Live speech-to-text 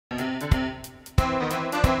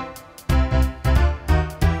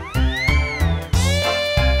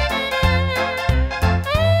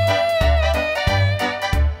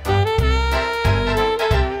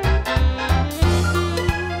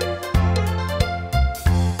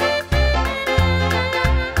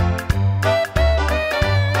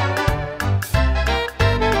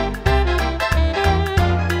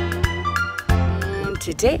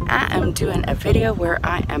today I am doing a video where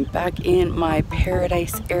I am back in my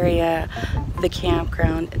paradise area, the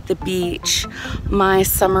campground, the beach, my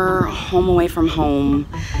summer home away from home.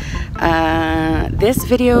 This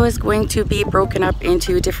video is going to be broken up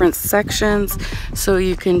into different sections, so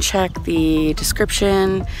you can check the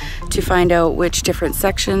description to find out which different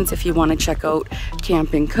sections. If you want to check out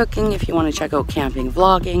camping cooking, if you want to check out camping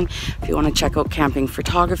vlogging, if you want to check out camping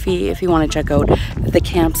photography, if you want to check out the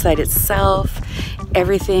campsite itself,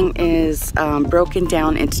 everything is broken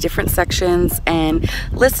down into different sections and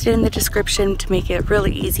listed in the description to make it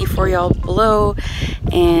really easy for y'all below.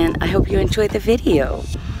 And I hope you enjoyed the video.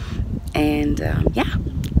 And yeah,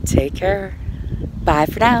 take care. Bye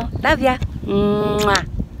for now. Love ya. Mwah.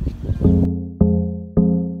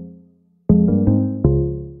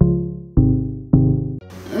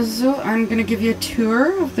 So I'm gonna give you a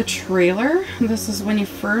tour of the trailer. This is when you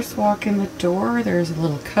first walk in the door. There's a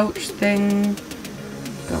little couch thing.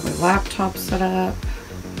 Got my laptop set up.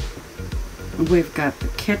 We've got the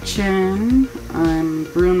kitchen. I'm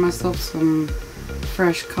brewing myself some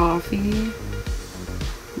fresh coffee.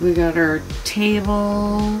 We got our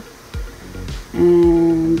table,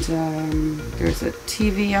 and there's a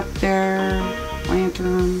TV up there,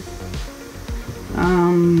 lantern.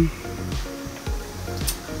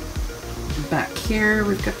 Back here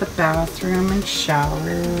we've got the bathroom and shower,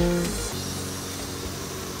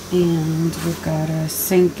 and we've got a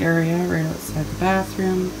sink area right outside the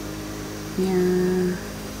bathroom here.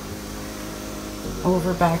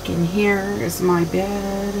 Over back in here is my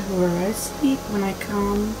bed where I sleep when I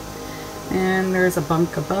come, and there's a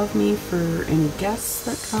bunk above me for any guests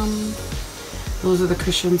that come. Those are the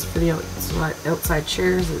cushions for the outside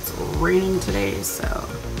chairs. It's raining today, so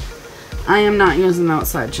I am not using the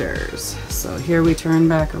outside chairs. So here we turn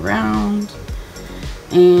back around,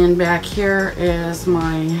 and back here is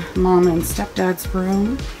my mom and stepdad's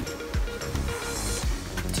room.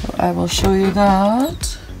 So I will show you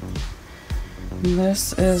that.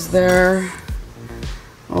 This is their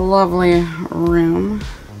lovely room.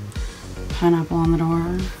 Pineapple on the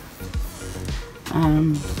door.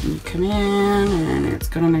 You come in and it's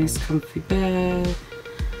got a nice comfy bed.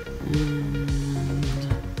 And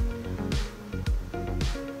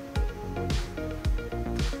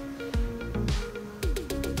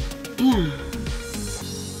yeah,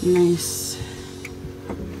 nice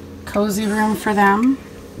cozy room for them.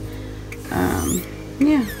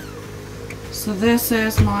 Yeah. So this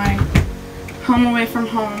is my home away from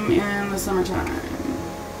home in the summertime.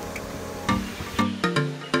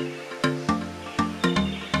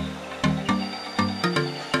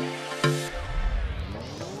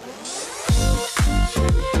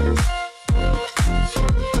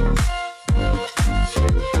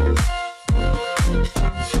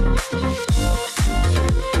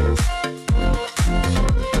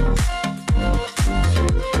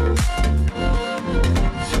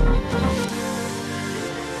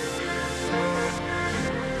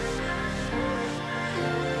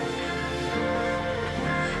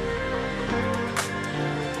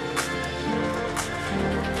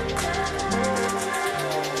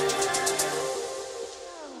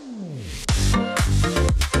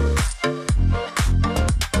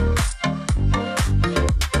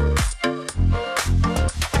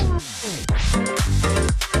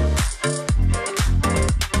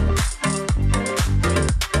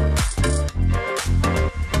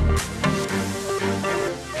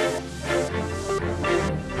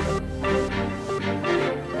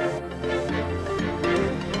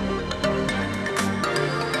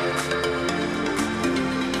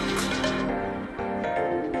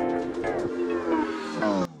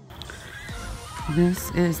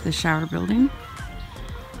 This is the shower building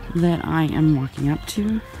that I am walking up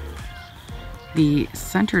to. The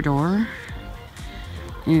center door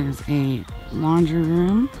is a laundry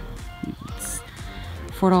room. It's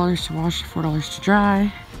 $4 to wash, $4 to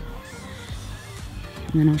dry.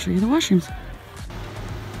 And then I'll show you the washrooms.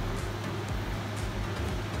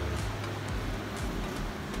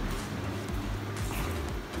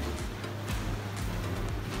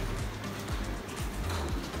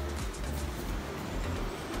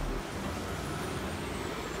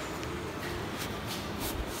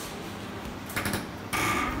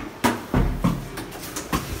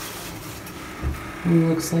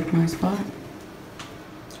 Looks like my spot.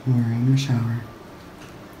 We're in the shower.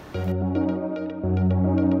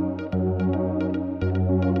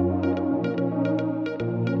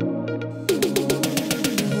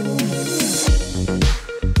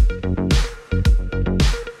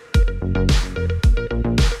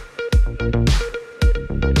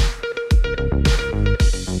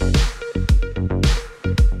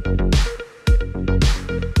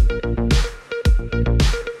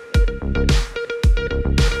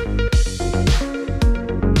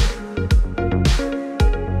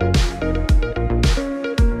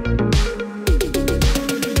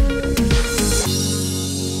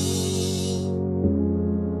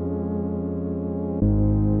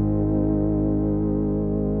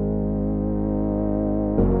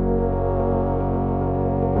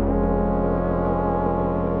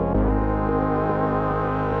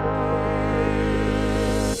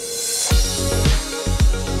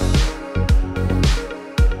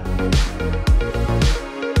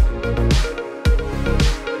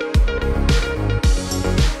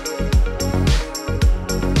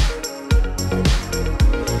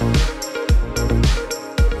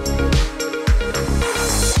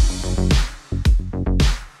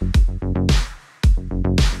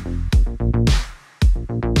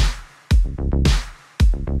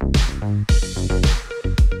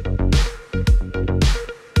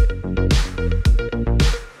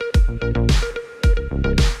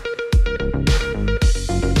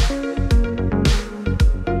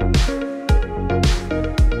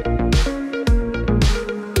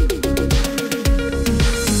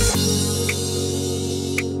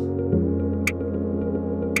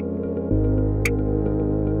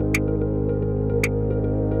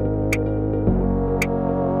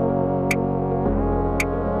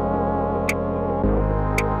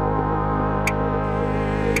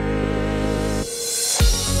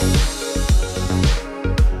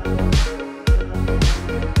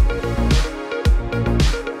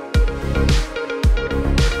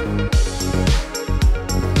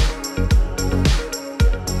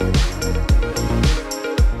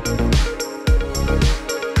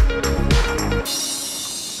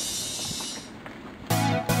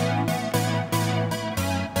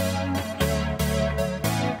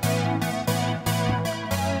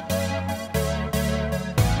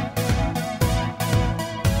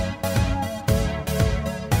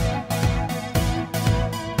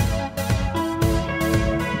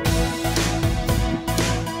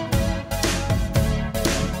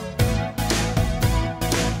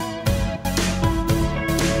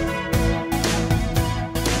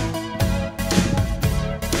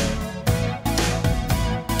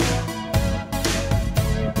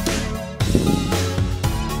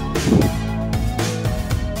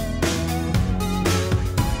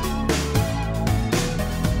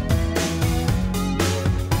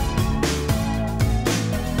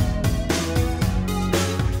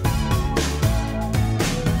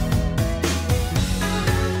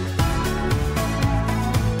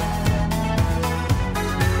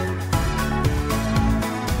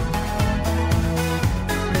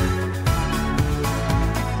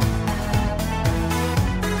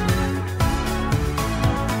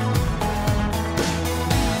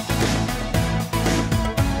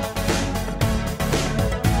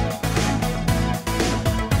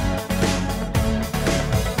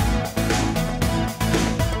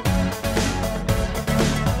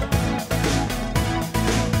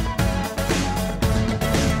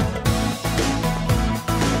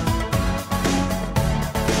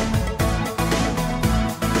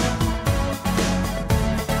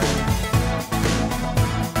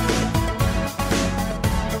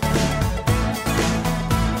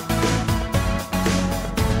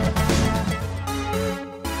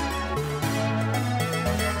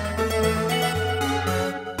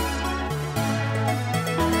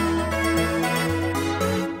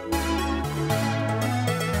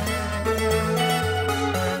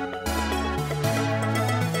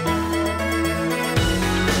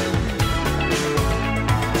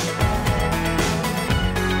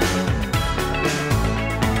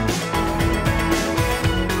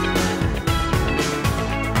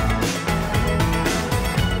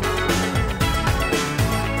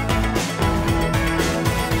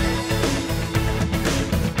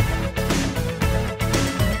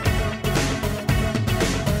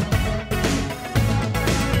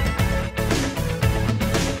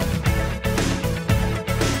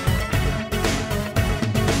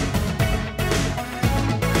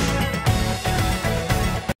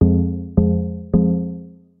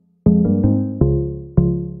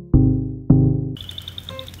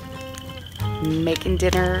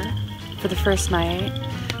 dinner for the first night.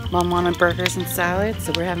 Mom wanted burgers and salad,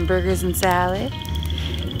 so we're having burgers and salad.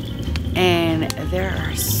 And there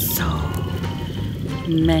are so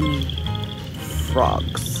many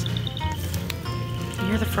frogs. You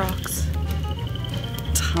hear the frogs?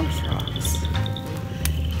 A ton of frogs.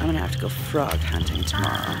 I'm gonna have to go frog hunting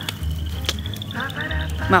tomorrow.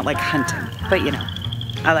 Not like hunting, but you know,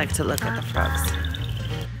 I like to look at the frogs.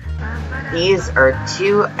 These are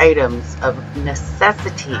 2 items of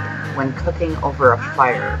necessity when cooking over a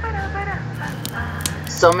fire.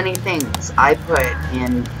 So many things I put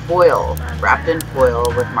in foil, wrapped in foil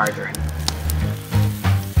with margarine.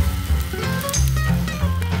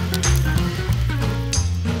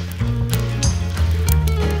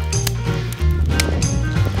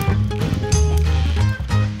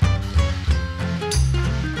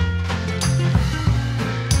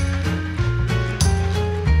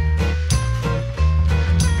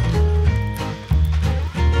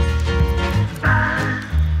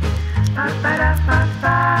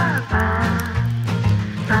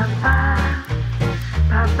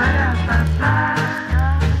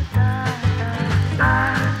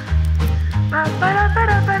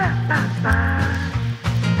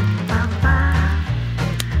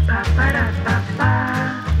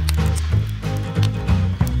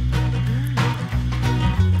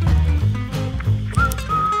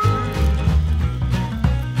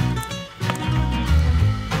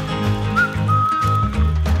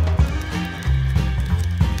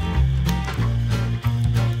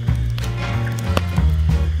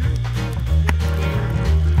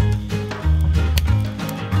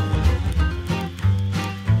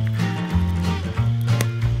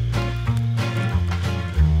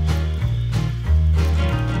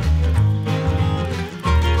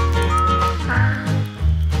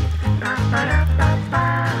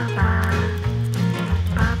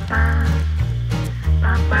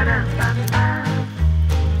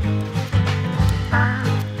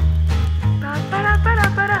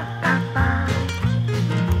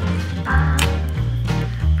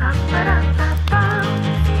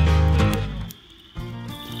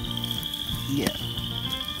 Yeah.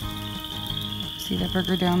 See that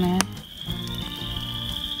burger down there?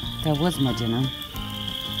 That was my dinner.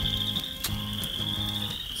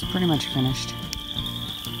 It's pretty much finished.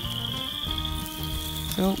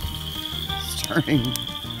 So, starting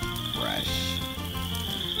fresh.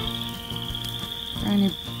 Brand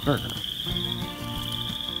new burger.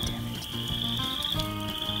 Damn it.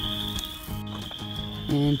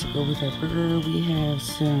 And to go with our burger, we have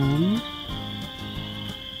some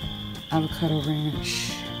avocado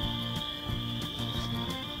ranch,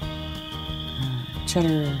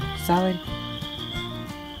 cheddar salad,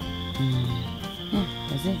 and yeah,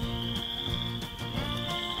 that's it.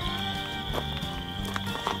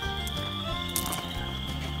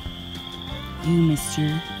 You,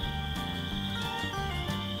 mister,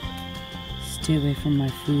 stay away from my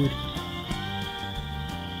food.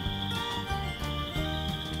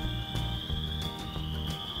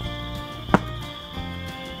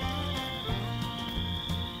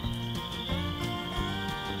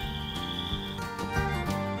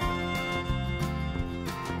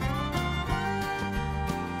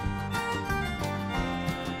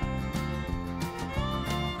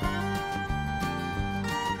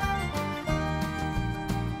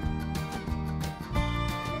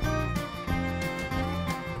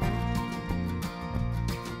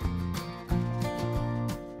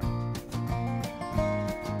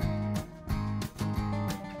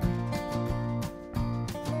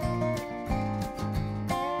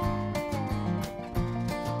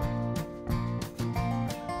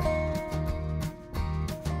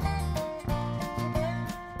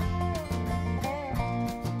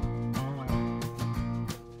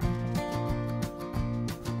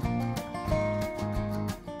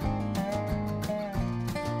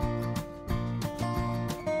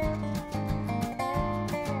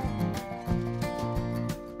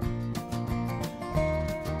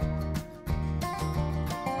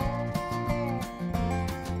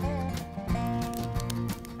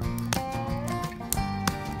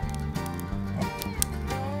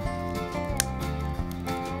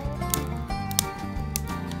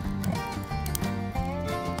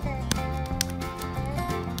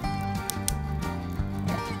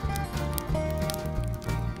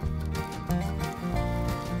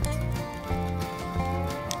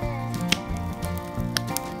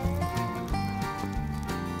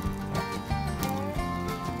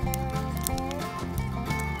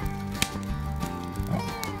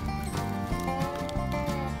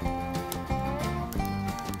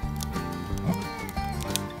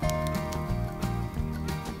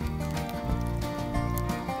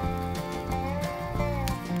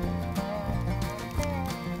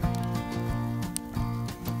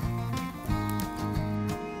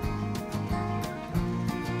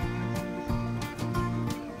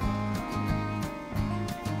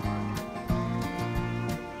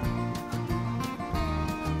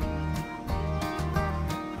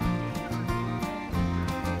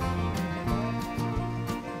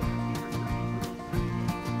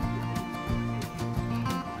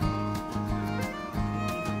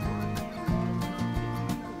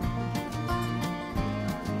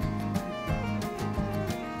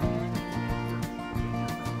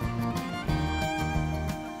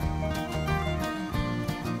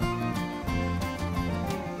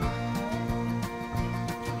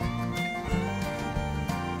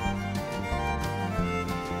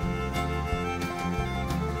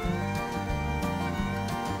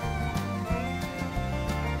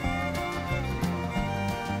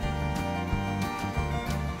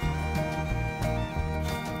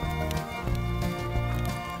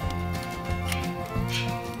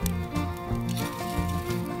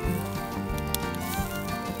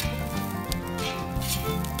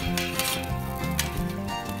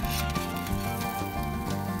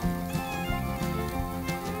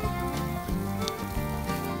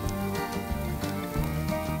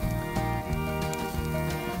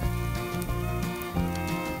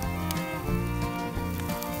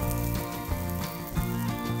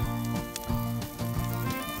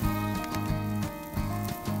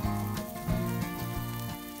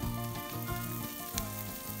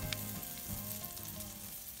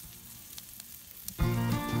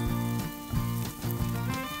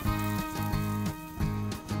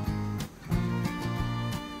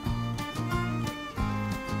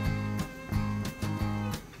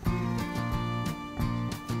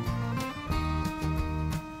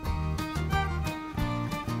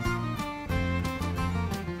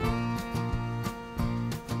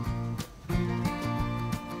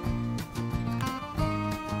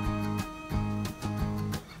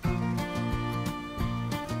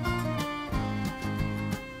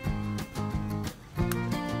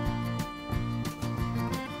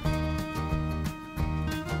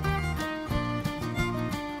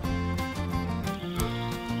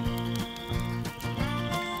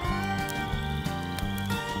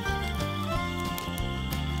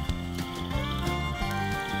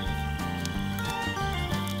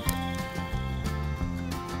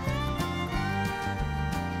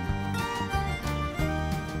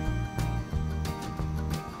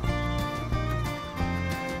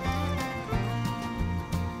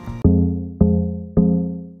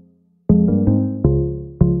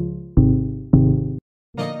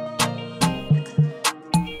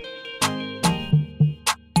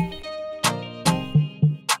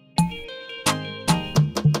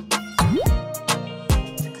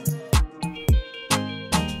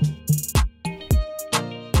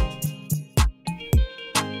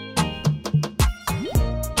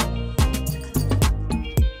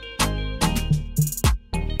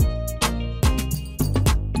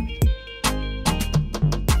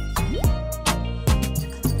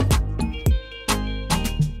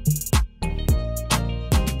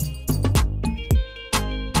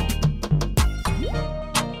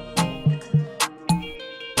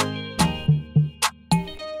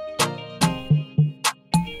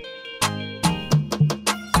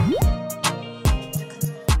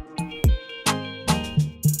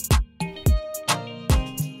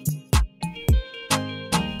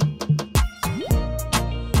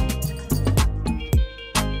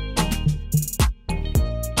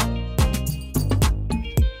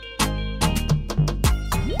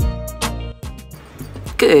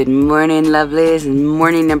 Good morning, lovelies.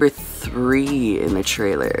 Morning number 3 in the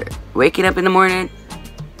trailer. Waking up in the morning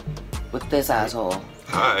with this asshole.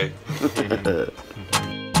 Hi. I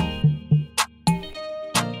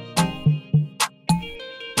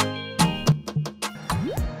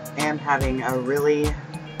am having a really,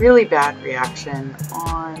 really bad reaction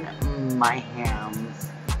on my hams.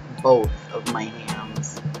 Both of my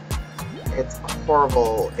hams. It's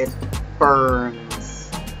horrible. It burns.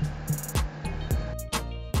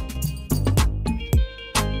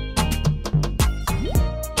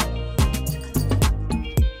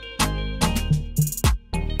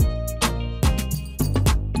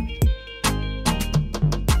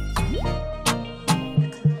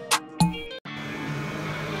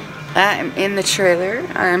 I'm in the trailer.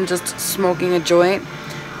 I'm just smoking a joint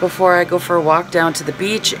before I go for a walk down to the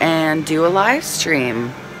beach and do a live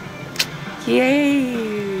stream.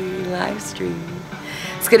 Yay! Live stream.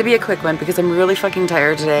 It's gonna be a quick one because I'm really fucking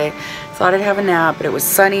tired today. Thought I'd have a nap, but it was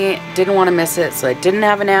sunny. Didn't want to miss it, so I didn't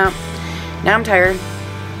have a nap. Now I'm tired.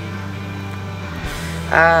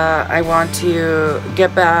 I want to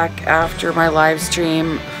get back after my live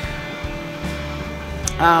stream.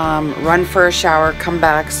 Run for a shower, come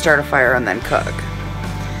back, start a fire, and then cook.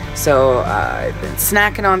 So I've been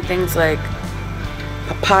snacking on things like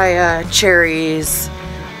papaya, cherries.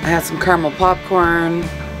 I had some caramel popcorn.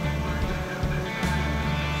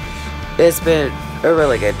 It's been a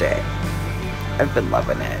really good day. I've been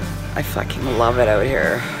loving it. I fucking love it out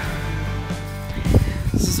here.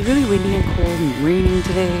 This is really windy and cold and raining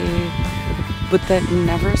today, but that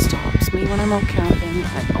never stops me when I'm out camping.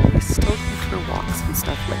 I always still go for walks and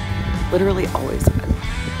stuff, like literally always.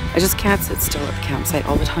 I just can't sit still at the campsite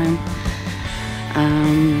all the time,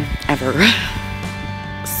 ever.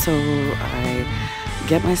 So I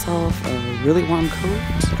get myself a really warm coat,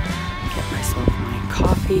 get myself my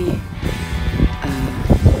coffee.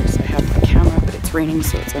 Of course I have my camera, but it's raining,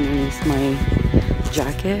 so it's underneath my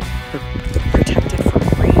jacket, protected from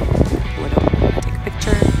rain. Pull it out and take a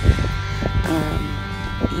picture.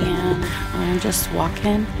 And I'm just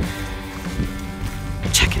walking,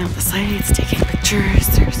 checking out the sights, taking pictures.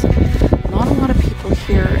 There's not a lot of people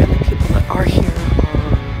here, and the people that are here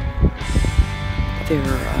they're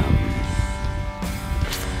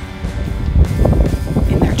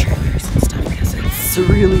in their trailers and stuff because it's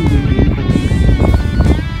really windy and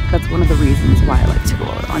cold. That's one of the reasons why I like to go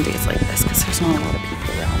out on days like this, because there's not a lot of people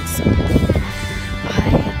around. So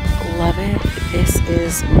I love it. This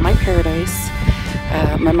is my paradise.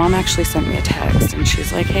 My mom actually sent me a text and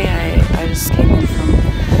she's like, hey, I just came in from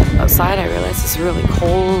outside. I realized it's really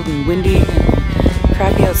cold and windy and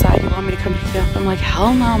crappy outside. You want me to come pick you up? I'm like,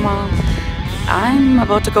 hell no, Mom. I'm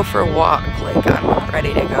about to go for a walk. Like, I'm not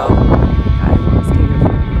ready to go. I want to stay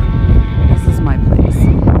here. This is my place.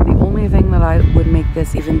 The only thing that I would make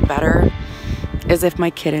this even better is if my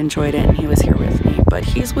kid enjoyed it and he was here with me. But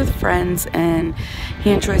he's with friends and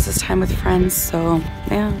he enjoys his time with friends, so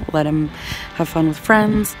yeah, let him have fun with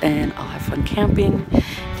friends and I'll have fun camping.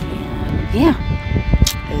 And yeah,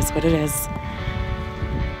 it is what it is.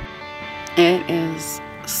 It is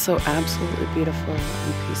so absolutely beautiful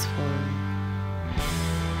and peaceful.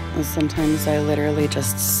 And sometimes I literally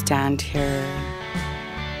just stand here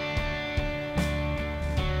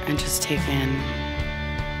and just take in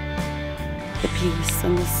the peace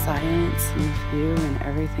and the silence and the view and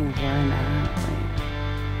everything of where I'm at.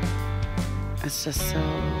 Like, it's just so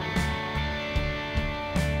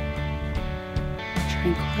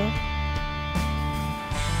tranquil.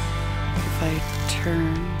 If I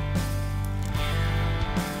turn,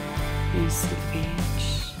 you see the beach.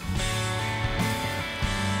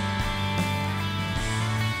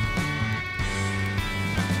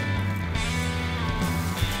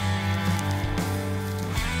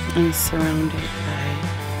 I'm surrounded by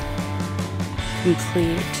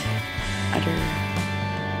complete, utter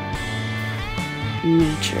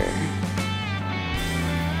nature.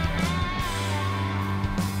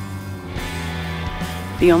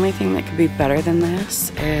 The only thing that could be better than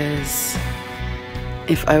this is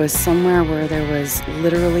if I was somewhere where there was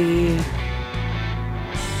literally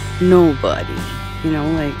nobody, you know,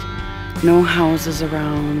 like no houses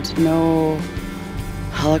around, no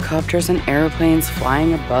helicopters and airplanes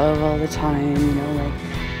flying above all the time, you know, like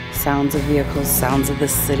sounds of vehicles, sounds of the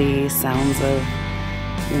city, sounds of,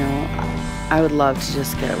 you know, I would love to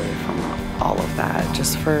just get away from all of that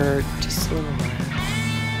just for just a little while.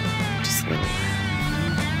 Just a little while.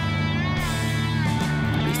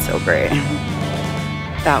 It'd be so great.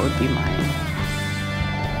 That would be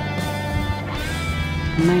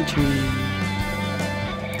my dream.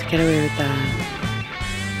 To get away with that.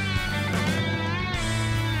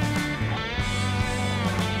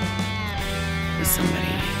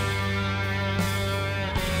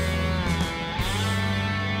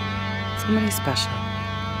 somebody special.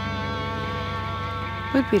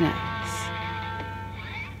 Would be nice.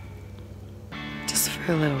 Just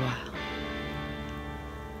for a little while.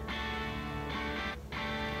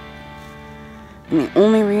 And the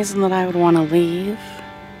only reason that I would want to leave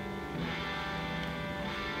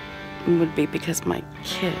would be because my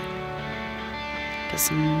kid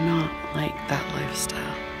does not like that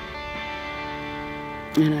lifestyle.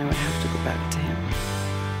 And I would have to go back to him.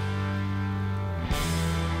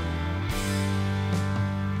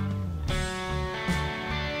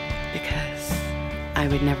 Because I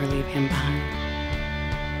would never leave him behind.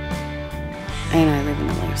 And I live in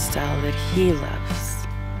a lifestyle that he loves.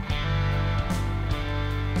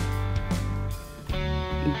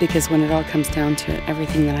 Because when it all comes down to it,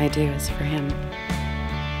 everything that I do is for him.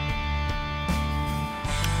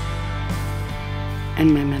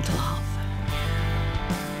 And my mental health.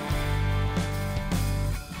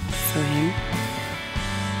 So him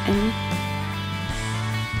and me.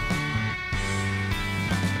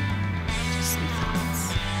 Just some thoughts.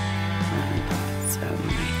 Random thoughts of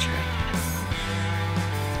nature, I guess.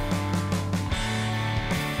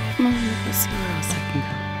 Come on, let's see where else I can go.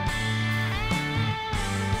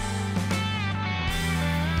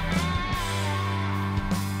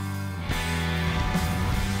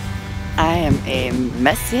 I am a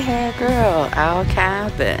messy hair girl out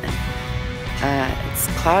camping. It's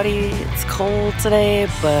cloudy, it's cold today,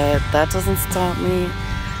 but that doesn't stop me.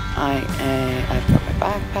 I've got my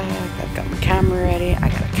backpack, I've got my camera ready, I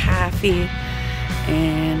got a coffee,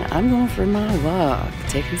 and I'm going for my walk,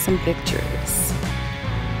 taking some pictures.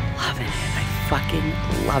 Loving it, I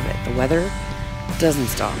fucking love it. The weather doesn't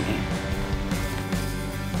stop me.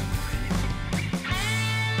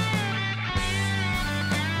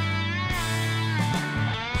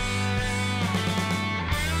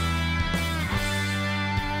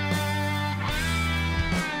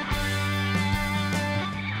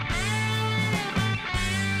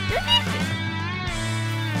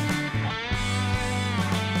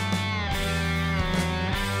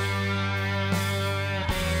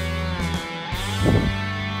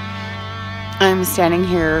 I'm standing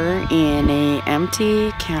here in an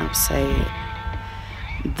empty campsite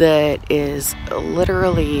that is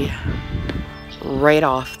literally right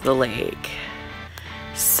off the lake.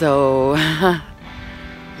 So,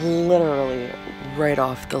 literally right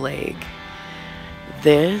off the lake.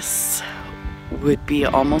 This would be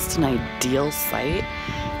almost an ideal site.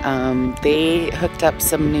 They hooked up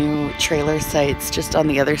some new trailer sites just on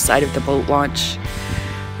the other side of the boat launch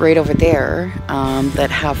right over there that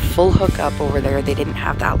have full hookup over there. They didn't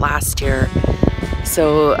have that last year.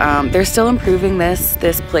 So they're still improving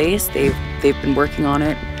this place. They've been working on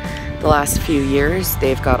it the last few years.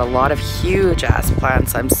 They've got a lot of huge ass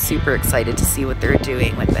plans. I'm super excited to see what they're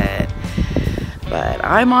doing with it. But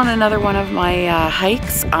I'm on another one of my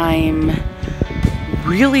hikes. I'm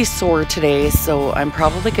really sore today, so I'm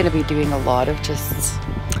probably going to be doing a lot of just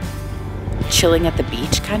chilling at the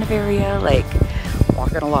beach kind of area, like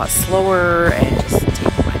walking a lot slower and just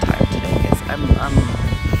taking my time today because I'm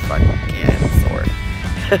fucking sore.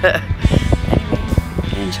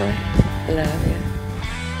 Anyway, enjoy. Love you.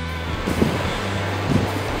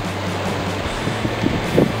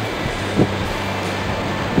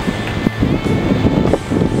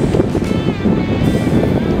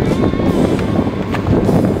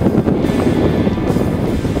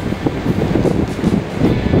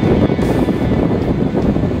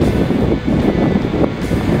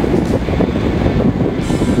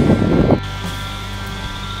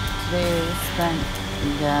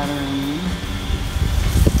 Gathering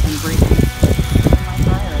and breathing my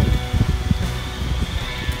fire.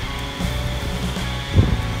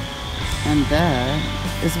 And that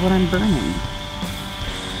is what I'm burning.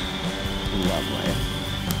 Lovely.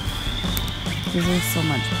 Because there's so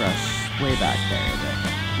much brush way back there that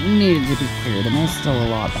needed to be cleared, and there's still a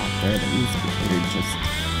lot back there that needs to be cleared. Just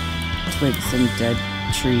twigs and dead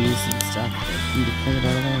trees and stuff that need to be cleared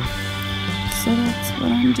out of there. So that's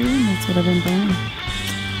what I'm doing. That's what I've been burning.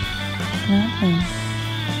 Okay.